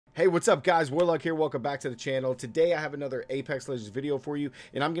Hey, what's up guys? Warlug here. Welcome back to the channel. Today I have another Apex Legends video for you,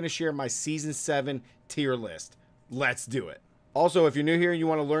 and I'm going to share my Season 7 tier list. Let's do it. Also, if you're new here and you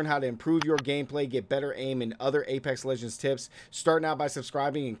want to learn how to improve your gameplay, get better aim, and other Apex Legends tips, start now by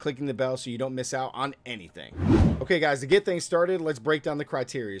subscribing and clicking the bell so you don't miss out on anything. Okay guys, to get things started, let's break down the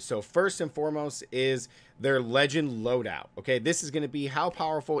criteria. So first and foremost is their legend loadout. Okay, this is going to be how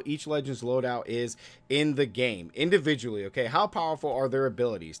powerful each legend's loadout is in the game individually. Okay, how powerful are their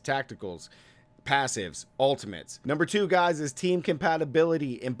abilities, tacticals, passives, ultimates. Number two, guys, is team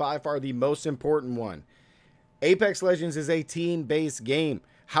compatibility, and by far the most important one. Apex Legends is a team-based game.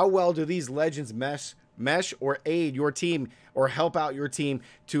 How well do these legends mesh or aid your team or help out your team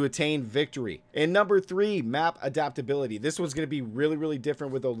to attain victory? And number three, map adaptability. This one's going to be really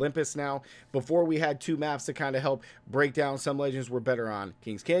different with Olympus now. Before, we had two maps to kind of help break down. Some legends were better on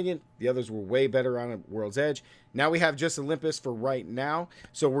King's Canyon, the others were way better on World's Edge. Now we have just Olympus for right now,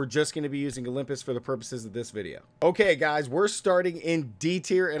 so we're just going to be using Olympus for the purposes of this video. Okay guys, we're starting in D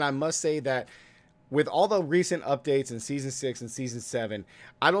tier, and I must say that with all the recent updates in Season 6 and Season 7,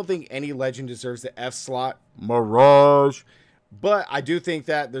 I don't think any legend deserves the F slot, Mirage. But I do think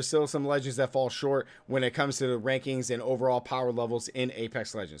that there's still some legends that fall short when it comes to the rankings and overall power levels in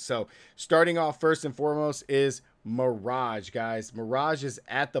Apex Legends. So starting off first and foremost is Mirage, guys. Mirage is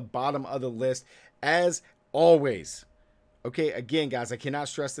at the bottom of the list as always. Okay, again, guys, I cannot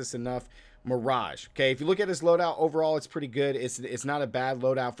stress this enough. Mirage. Okay, if you look at his loadout overall, it's pretty good. It's not a bad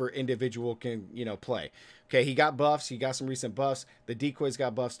loadout for individual play. Okay, he got buffs. He got some recent buffs. The decoys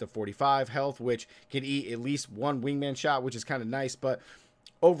got buffs to 45 health, which can eat at least one wingman shot, which is kind of nice. But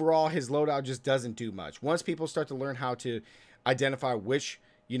overall, his loadout just doesn't do much. Once people start to learn how to identify which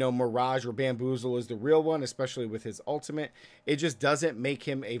Mirage or Bamboozle is the real one, especially with his ultimate, it just doesn't make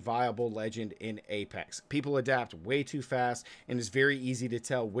him a viable legend in Apex. People adapt way too fast, and it's very easy to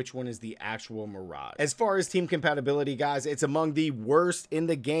tell which one is the actual Mirage. As far as team compatibility, guys, it's among the worst in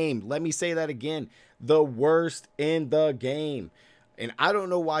the game. Let me say that again, the worst in the game. And I don't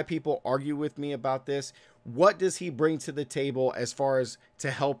know why people argue with me about this. What does he bring to the table as far as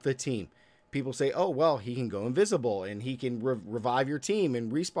to help the team? People say, oh, well, he can go invisible and he can revive your team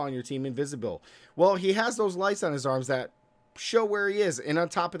and respawn your team invisible. Well, he has those lights on his arms that show where he is. And on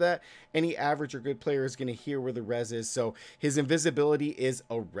top of that, any average or good player is going to hear where the res is. So his invisibility is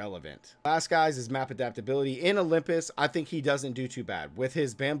irrelevant. Last, guys, is map adaptability. In Olympus, I think he doesn't do too bad. With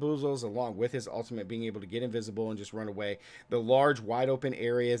his bamboozles, along with his ultimate being able to get invisible and just run away, the large, wide open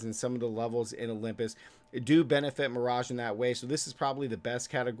areas and some of the levels in Olympus do benefit Mirage in that way. So this is probably the best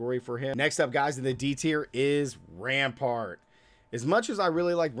category for him. Next up, guys, in the D tier is Rampart. As much as I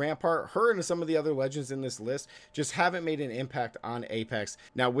really like Rampart, her and some of the other legends in this list just haven't made an impact on Apex.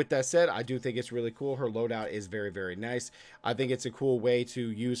 Now, with that said, I do think it's really cool. Her loadout is very nice. I think it's a cool way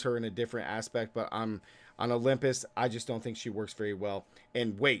to use her in a different aspect, but on Olympus, I just don't think she works very well.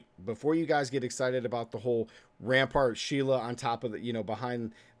 And wait, before you guys get excited about the whole Rampart Sheila on top of the,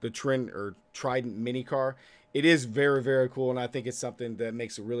 behind the Trident mini car, it is very cool, and I think it's something that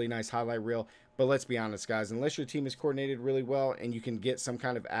makes a really nice highlight reel. But let's be honest, guys, unless your team is coordinated really well and you can get some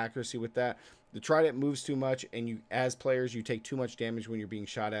kind of accuracy with that, the Trident moves too much, and you, as players, you take too much damage when you're being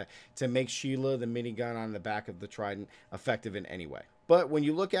shot at to make Sheila, the minigun on the back of the Trident, effective in any way. But when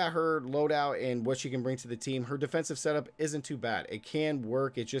you look at her loadout and what she can bring to the team, her defensive setup isn't too bad. It can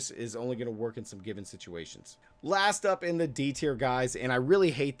work. It just is only going to work in some given situations. Last up in the D tier, guys, and I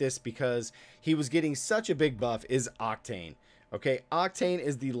really hate this because he was getting such a big buff, is Octane. Okay, Octane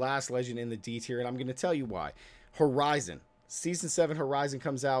is the last legend in the D tier, and I'm going to tell you why. Horizon. Season 7 Horizon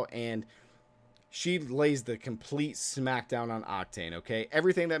comes out, and she lays the complete smackdown on Octane, okay?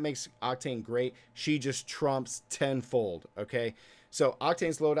 Everything that makes Octane great, she just trumps tenfold, okay? So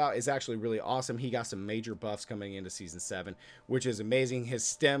Octane's loadout is actually really awesome. He got some major buffs coming into Season 7, which is amazing. His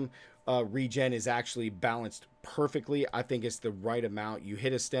stem regen is actually balanced perfectly. I think it's the right amount. You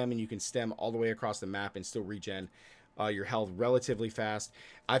hit a stem, and you can stem all the way across the map and still regen your health relatively fast.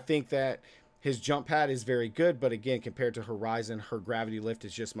 I think that his jump pad is very good, but again, compared to Horizon, her gravity lift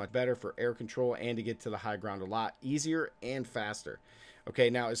is just much better for air control and to get to the high ground a lot easier and faster. Okay,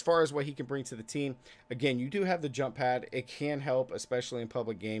 now as far as what he can bring to the team, again, you do have the jump pad. It can help, especially in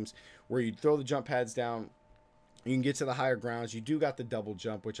public games where you throw the jump pads down, you can get to the higher grounds. You do got the double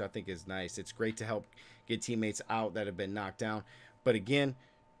jump, which I think is nice. It's great to help get teammates out that have been knocked down. But again,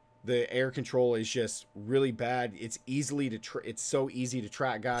 the air control is just really bad. It's so easy to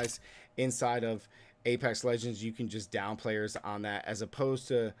track, guys. Inside of Apex Legends, you can just down players on that, as opposed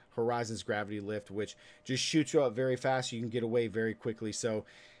to Horizon's gravity lift, which just shoots you up very fast. You can get away very quickly. So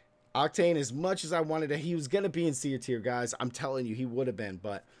Octane, as much as I wanted to, he was going to be in C tier, guys. I'm telling you, he would have been,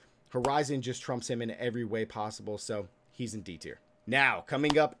 but Horizon just trumps him in every way possible, so he's in D tier. Now,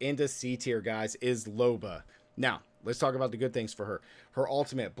 coming up into C tier, guys, is Loba. Now, let's talk about the good things for her. Her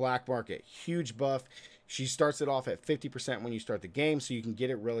ultimate, Black Market, huge buff. She starts it off at 50% when you start the game, so you can get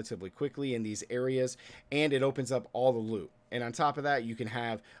it relatively quickly in these areas, and it opens up all the loot. And on top of that, you can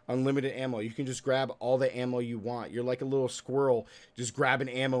have unlimited ammo. You can just grab all the ammo you want. You're like a little squirrel just grabbing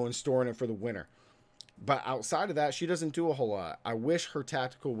ammo and storing it for the winter. But outside of that, she doesn't do a whole lot. I wish her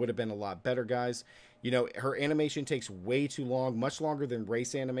tactical would have been a lot better, guys. You know, her animation takes way too long, much longer than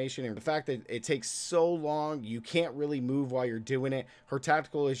race animation. And the fact that it takes so long, you can't really move while you're doing it. Her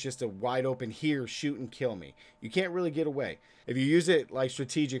tactical is just a wide open here, shoot and kill me. You can't really get away. If you use it like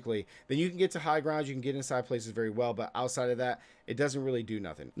strategically, then you can get to high ground, you can get inside places very well, but outside of that, it doesn't really do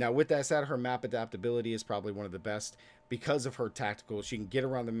nothing. Now, with that said, her map adaptability is probably one of the best because of her tactical. She can get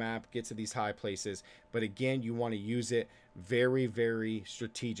around the map, get to these high places, but again, you want to use it very, very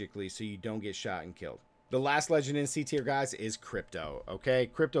strategically so you don't get shot and killed. The last legend in C tier, guys, is Crypto. Okay,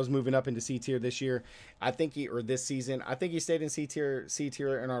 Crypto's moving up into C tier this year. I think this season. I think he stayed in C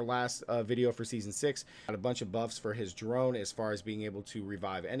tier in our last video for season 6. Got a bunch of buffs for his drone as far as being able to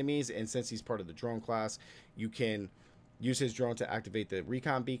revive enemies, and since he's part of the drone class, you can use his drone to activate the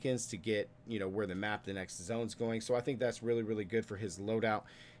recon beacons to get, you know, where the map, the next zone's going. So I think that's really, really good for his loadout.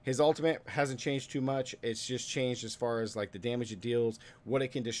 His ultimate hasn't changed too much. It's just changed as far as like the damage it deals, what it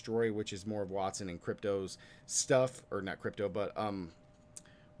can destroy, which is more of Watson and Crypto's stuff, or not Crypto, but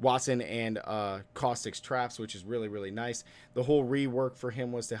Watson and Caustic's traps, which is really, really nice. The whole rework for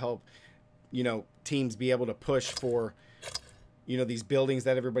him was to help, you know, teams be able to push for, you know, these buildings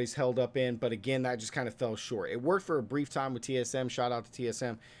that everybody's held up in. But again, that just kind of fell short. It worked for a brief time with TSM. Shout out to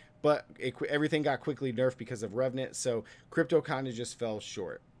TSM. But everything got quickly nerfed because of Revenant. So Crypto kind of just fell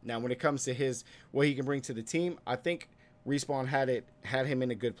short. Now, when it comes to what he can bring to the team, I think Respawn had him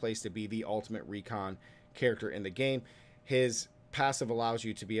in a good place to be the ultimate recon character in the game. His passive allows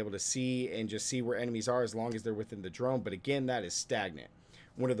you to be able to see and just see where enemies are as long as they're within the drone. But again, that is stagnant.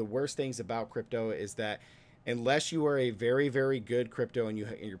 One of the worst things about Crypto is that unless you are a very, very good Crypto and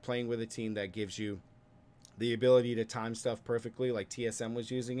you're playing with a team that gives you the ability to time stuff perfectly, like TSM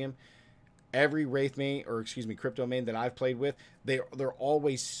was using him, every Wraith main, or excuse me, Crypto main that I've played with, they're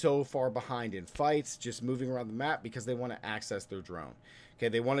always so far behind in fights, just moving around the map because they want to access their drone. Okay,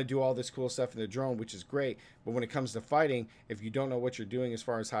 they want to do all this cool stuff in the drone, which is great, but when it comes to fighting, if you don't know what you're doing as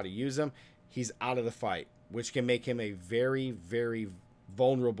far as how to use them, he's out of the fight, which can make him a very, very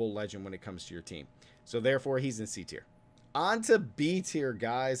vulnerable legend when it comes to your team. So therefore, he's in C tier. On to B tier,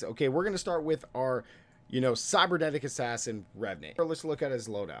 guys. Okay, we're going to start with our, you know, cybernetic assassin Revenant. Let's look at his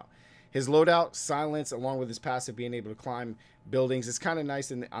loadout. His loadout, silence, along with his passive being able to climb buildings, is kind of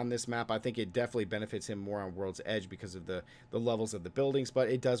nice on this map. I think it definitely benefits him more on World's Edge because of the levels of the buildings, but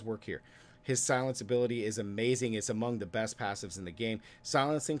it does work here. His silence ability is amazing. It's among the best passives in the game.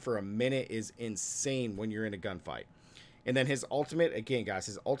 Silencing for a minute is insane when you're in a gunfight. And then his ultimate, again, guys,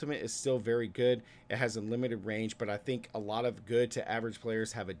 his ultimate is still very good. It has a limited range, but I think a lot of good to average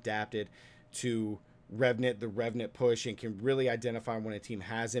players have adapted to Revenant, the Revenant push, and can really identify when a team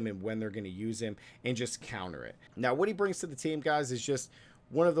has him and when they're going to use him and just counter it. Now, what he brings to the team, guys, is just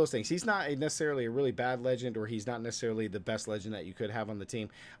one of those things. He's not necessarily a really bad legend, or he's not necessarily the best legend that you could have on the team.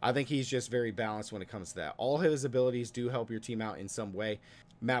 I think he's just very balanced when it comes to that. All his abilities do help your team out in some way.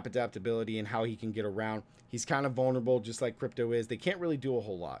 Map adaptability and how he can get around. He's kind of vulnerable, just like Crypto is. They can't really do a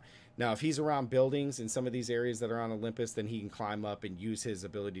whole lot. Now, if he's around buildings in some of these areas that are on Olympus, then he can climb up and use his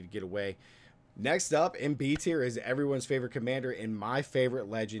ability to get away. Next up in B tier is everyone's favorite commander and my favorite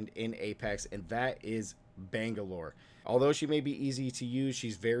legend in Apex, and that is Bangalore. Although she may be easy to use,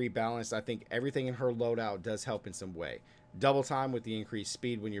 she's very balanced. I think everything in her loadout does help in some way. Double time with the increased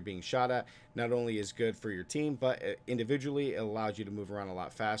speed when you're being shot at not only is good for your team, but individually it allows you to move around a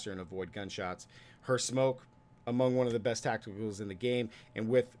lot faster and avoid gunshots. Her smoke, among one of the best tacticals in the game, and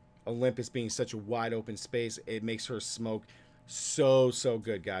with Olympus being such a wide open space, it makes her smoke so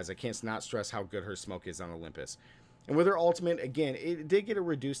good, guys. I can't not stress how good her smoke is on Olympus. And with her ultimate, again, it did get a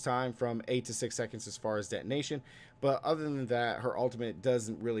reduced time from 8 to 6 seconds as far as detonation, but other than that, her ultimate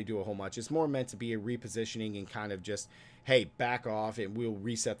doesn't really do a whole much. It's more meant to be a repositioning and kind of just, hey, back off and we'll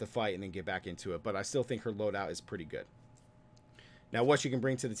reset the fight and then get back into it. But I still think her loadout is pretty good. Now, what she can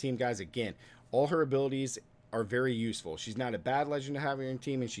bring to the team, guys, again, all her abilities are very useful. She's not a bad legend to have on your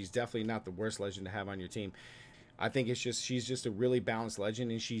team, and she's definitely not the worst legend to have on your team. I think it's just, she's just a really balanced legend,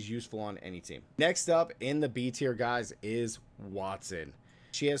 and she's useful on any team. Next up in the B tier, guys, is Watson.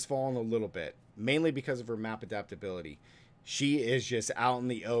 She has fallen a little bit, mainly because of her map adaptability. She is just out in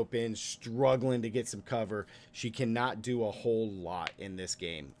the open, struggling to get some cover. She cannot do a whole lot in this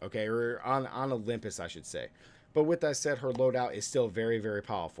game, okay? Or on Olympus, I should say. But with that said, her loadout is still very, very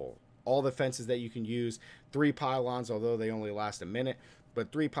powerful. All the fences that you can use, 3 pylons, although they only last a minute,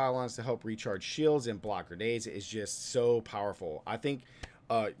 but 3 pylons to help recharge shields and block grenades is just so powerful. I think,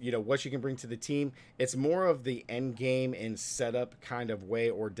 you know, what she can bring to the team, it's more of the end game and setup kind of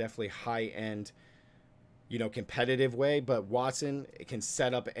way, or definitely high end, you know, competitive way. But Watson can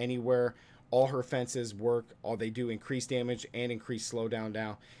set up anywhere. All her fences work. All they do increase damage and increase slowdown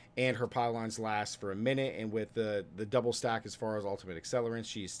now. And her pylons last for a minute. And with the double stack as far as ultimate accelerants,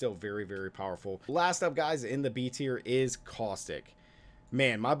 she's still very, very powerful. Last up, guys, in the B tier is Caustic.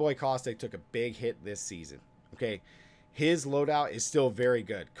 Man, my boy Caustic took a big hit this season. Okay. His loadout is still very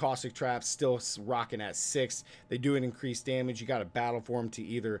good. Caustic traps still rocking at 6. They do an increased damage. You got to battle for him to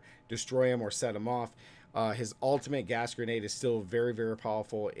either destroy him or set him off. His ultimate gas grenade is still very, very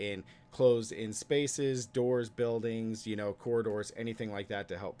powerful in closed-in spaces, doors, buildings, you know, corridors, anything like that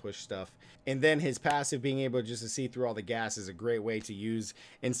to help push stuff. And then his passive, being able just to see through all the gas, is a great way to use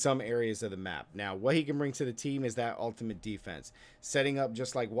in some areas of the map. Now, what he can bring to the team is that ultimate defense. Setting up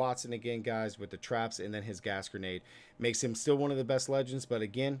just like Watson again, guys, with the traps and then his gas grenade. Makes him still one of the best legends, but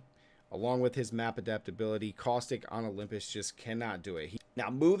again, along with his map adaptability, Caustic on Olympus just cannot do it. Now,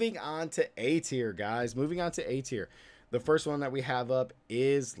 moving on to A tier, guys. Moving on to A tier. The first one that we have up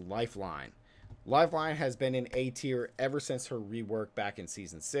is Lifeline. Lifeline has been in A tier ever since her rework back in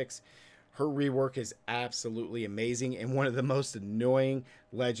Season 6. Her rework is absolutely amazing and one of the most annoying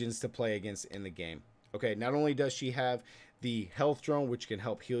legends to play against in the game. Okay, not only does she have the health drone, which can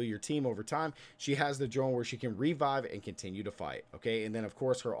help heal your team over time, she has the drone where she can revive and continue to fight. Okay, and then of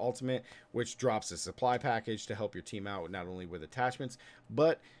course her ultimate, which drops a supply package to help your team out, not only with attachments,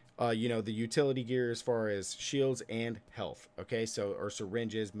 but you know, the utility gear as far as shields and health. Okay, so, or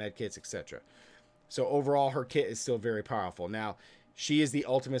syringes, med kits, etc. So overall, her kit is still very powerful. Now, she is the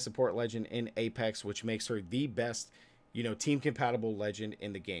ultimate support legend in Apex, which makes her the best, you know, team compatible legend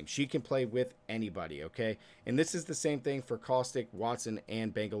in the game. She can play with anybody, okay? And this is the same thing for Caustic, Watson,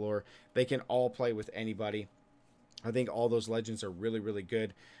 and Bangalore. They can all play with anybody. I think all those legends are really, really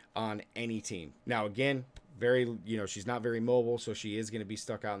good on any team. Now, again, very, you know, she's not very mobile, so she is going to be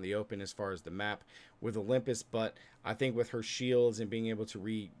stuck out in the open as far as the map with Olympus. But I think with her shields and being able to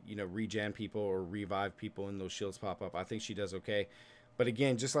regen people or revive people and those shields pop up, I think she does okay. But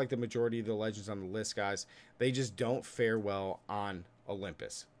again, just like the majority of the legends on the list, guys, they just don't fare well on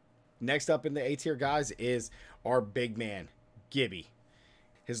Olympus. Next up in the A tier, guys, is our big man, Gibby.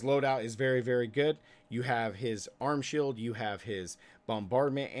 His loadout is very, very good. You have his arm shield, you have his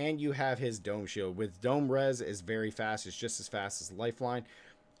bombardment, and you have his dome shield. With dome res is very fast. It's just as fast as Lifeline,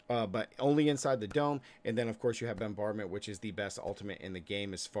 but only inside the dome. And then, of course, you have bombardment, which is the best ultimate in the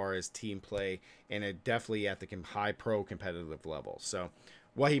game as far as team play, and definitely at the high pro competitive level. So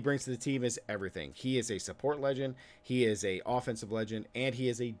what he brings to the team is everything. He is a support legend, he is a offensive legend, and he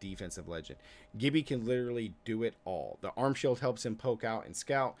is a defensive legend. Gibby can literally do it all. The arm shield helps him poke out and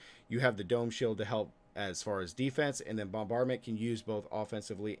scout. You have the dome shield to help as far as defense, and then bombardment can use both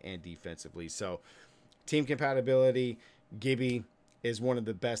offensively and defensively. So team compatibility, Gibby is one of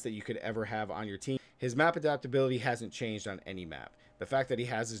the best that you could ever have on your team. His map adaptability hasn't changed on any map. The fact that he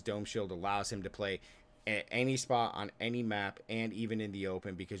has his dome shield allows him to play at any spot on any map and even in the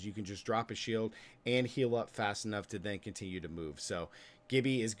open, because you can just drop a shield and heal up fast enough to then continue to move. So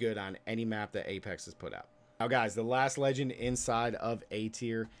Gibby is good on any map that Apex has put out. Now, guys, the last legend inside of A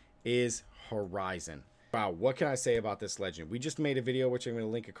tier is Horizon. Wow, what can I say about this legend? We just made a video, which I'm going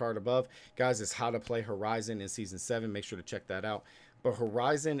to link a card above. Guys, it's how to play Horizon in Season 7. Make sure to check that out. But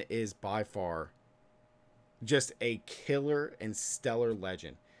Horizon is by far just a killer and stellar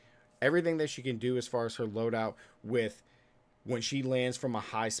legend. Everything that she can do as far as her loadout, with when she lands from a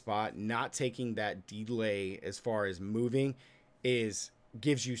high spot, not taking that delay as far as moving,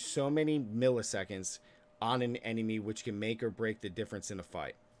 gives you so many milliseconds on an enemy, which can make or break the difference in a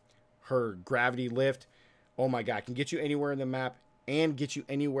fight. Her gravity lift, oh my god, can get you anywhere in the map and get you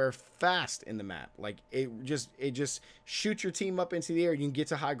anywhere fast in the map. Like, it just shoots your team up into the air. You can get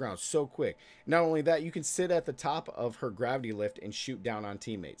to high ground so quick. Not only that, you can sit at the top of her gravity lift and shoot down on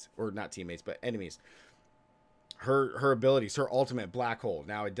teammates, or not teammates, but enemies. Her abilities, her ultimate black hole.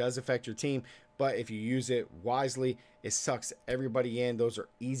 Now, it does affect your team, but if you use it wisely, it sucks everybody in. Those are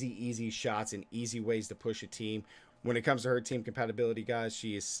easy shots and easy ways to push a team. When it comes to her team compatibility, guys,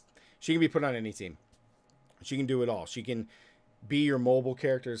 she can be put on any team. She can do it all. She can be your mobile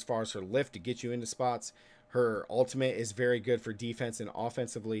character as far as her lift to get you into spots. Her ultimate is very good for defense and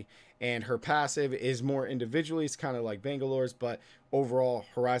offensively, and her passive is more individually. It's kind of like Bangalore's, but overall,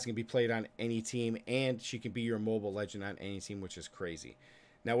 Horizon can be played on any team, and she can be your mobile legend on any team, which is crazy.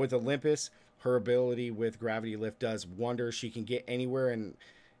 Now with Olympus, her ability with Gravity Lift does wonders. She can get anywhere and,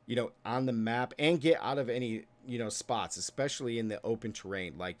 you know, on the map and get out of any, you know, spots, especially in the open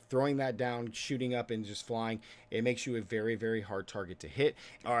terrain. Like throwing that down, shooting up, and just flying, it makes you a very, very hard target to hit.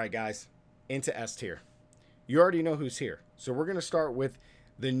 All right, guys, into S tier. You already know who's here. So we're going to start with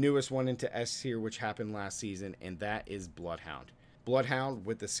the newest one into S tier, which happened last season, and that is Bloodhound. Bloodhound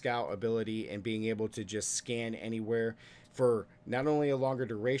with the scout ability and being able to just scan anywhere for not only a longer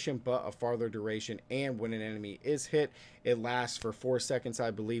duration, but a farther duration. And when an enemy is hit, it lasts for 4 seconds,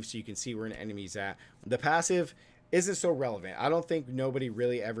 I believe, so you can see where an enemy's at. The passive isn't so relevant. I don't think nobody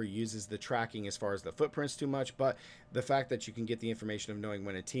really ever uses the tracking as far as the footprints too much, but the fact that you can get the information of knowing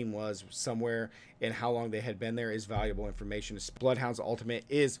when a team was somewhere and how long they had been there is valuable information. Bloodhound's ultimate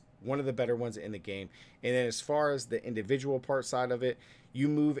is one of the better ones in the game. And then as far as the individual part side of it, you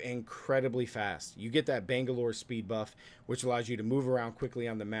move incredibly fast. You get that Bangalore speed buff, which allows you to move around quickly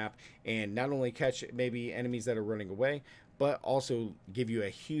on the map and not only catch maybe enemies that are running away, but also give you a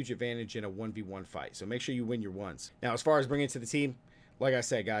huge advantage in a 1v1 fight. So make sure you win your ones. Now, as far as bringing it to the team, like I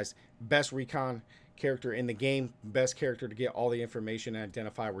said, guys, best recon character in the game, best character to get all the information and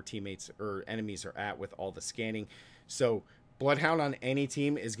identify where teammates or enemies are at with all the scanning. So Bloodhound on any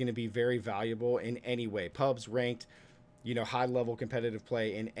team is going to be very valuable in any way. Pubs, ranked, you know, high level competitive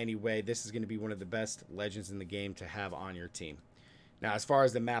play in any way. This is going to be one of the best legends in the game to have on your team. Now, as far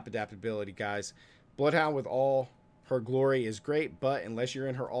as the map adaptability, guys, Bloodhound with all her glory is great, but unless you're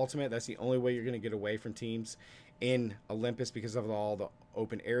in her ultimate, that's the only way you're going to get away from teams in Olympus because of all the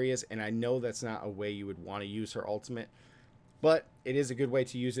open areas. And I know that's not a way you would want to use her ultimate, but it is a good way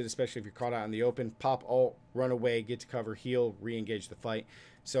to use it, especially if you're caught out in the open. Pop ult, run away, get to cover, heal, re-engage the fight.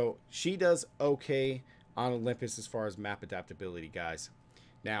 So she does okay on Olympus as far as map adaptability, guys.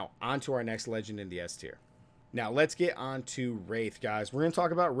 Now, on to our next legend in the S tier. Now, let's get on to Wraith, guys. We're going to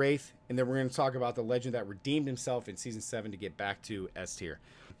talk about Wraith, and then we're going to talk about the legend that redeemed himself in Season 7 to get back to S tier.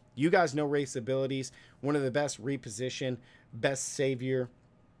 You guys know Wraith's abilities. One of the best reposition, best savior,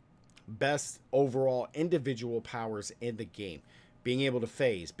 best overall individual powers in the game. Being able to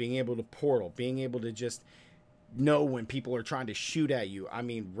phase, being able to portal, being able to just know when people are trying to shoot at you. I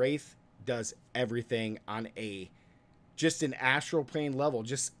mean, Wraith does everything on a just an astral plane level,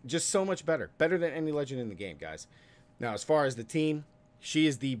 just so much better than any legend in the game, guys. Now, as far as the team, she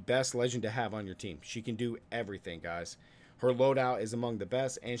is the best legend to have on your team. She can do everything, guys. Her loadout is among the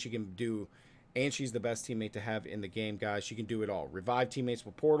best, and she's the best teammate to have in the game, guys. She can do it all. Revive teammates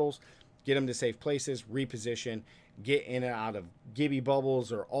with portals, get them to safe places, reposition, get in and out of Gibby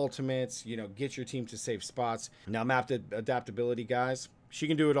bubbles or ultimates, you know, get your team to safe spots. Now, map adaptability, guys, she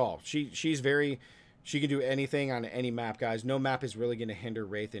can do it all. She can do anything on any map, guys. No map is really going to hinder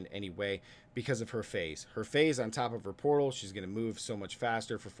Wraith in any way because of her phase. Her phase on top of her portal, she's going to move so much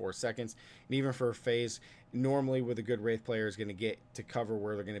faster for 4 seconds. And even for her phase, normally with a good Wraith player is going to get to cover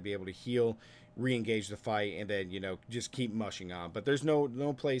where they're going to be able to heal, re-engage the fight, and then, you know, just keep mushing on. But there's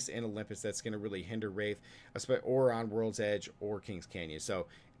no place in Olympus that's going to really hinder Wraith, or on World's Edge or King's Canyon. So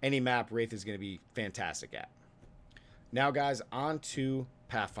any map, Wraith is going to be fantastic at. Now, guys, on to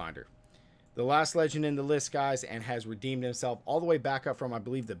Pathfinder. The last legend in the list, guys, and has redeemed himself all the way back up from, I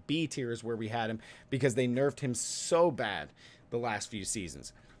believe, the B tier is where we had him because they nerfed him so bad the last few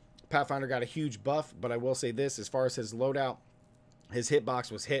seasons. Pathfinder got a huge buff, but I will say this, as far as his loadout, his hitbox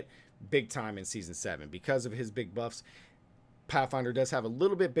was hit big time in Season 7. Because of his big buffs, Pathfinder does have a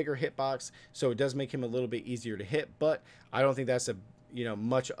little bit bigger hitbox, so it does make him a little bit easier to hit, but I don't think that's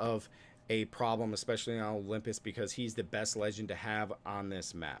much of a problem, especially on Olympus, because he's the best legend to have on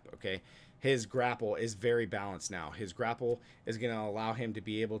this map, okay? His grapple is very balanced now. His grapple is going to allow him to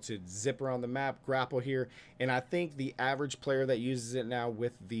be able to zip around the map, grapple here, and I think the average player that uses it now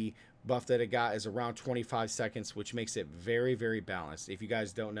with the buff that it got is around 25 seconds, which makes it very, very balanced. If you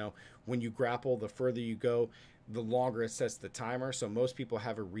guys don't know, when you grapple, the further you go, the longer it sets the timer. So most people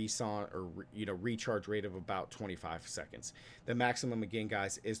have a recharge rate of about 25 seconds. The maximum, again,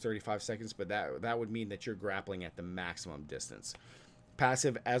 guys, is 35 seconds, but that would mean that you're grappling at the maximum distance.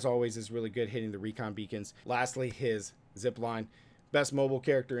 Passive, as always, is really good, hitting the recon beacons. Lastly, his zipline. Best mobile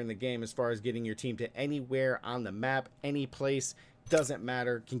character in the game as far as getting your team to anywhere on the map, any place, doesn't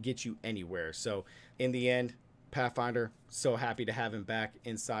matter, can get you anywhere. So in the end, Pathfinder, so happy to have him back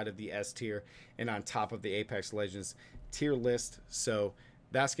inside of the S tier and on top of the Apex Legends tier list. So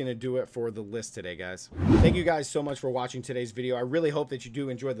that's going to do it for the list today, guys. Thank you guys so much for watching today's video. I really hope that you do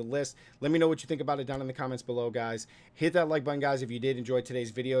enjoy the list. Let me know what you think about it down in the comments below, guys. Hit that like button, guys, if you did enjoy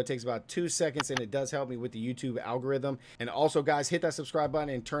today's video. It takes about 2 seconds, and it does help me with the YouTube algorithm. And also, guys, hit that subscribe button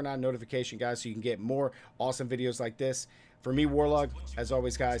and turn on notification, guys, so you can get more awesome videos like this. For me, Warlug, as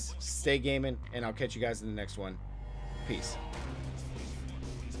always, guys, stay gaming, and I'll catch you guys in the next one. Peace.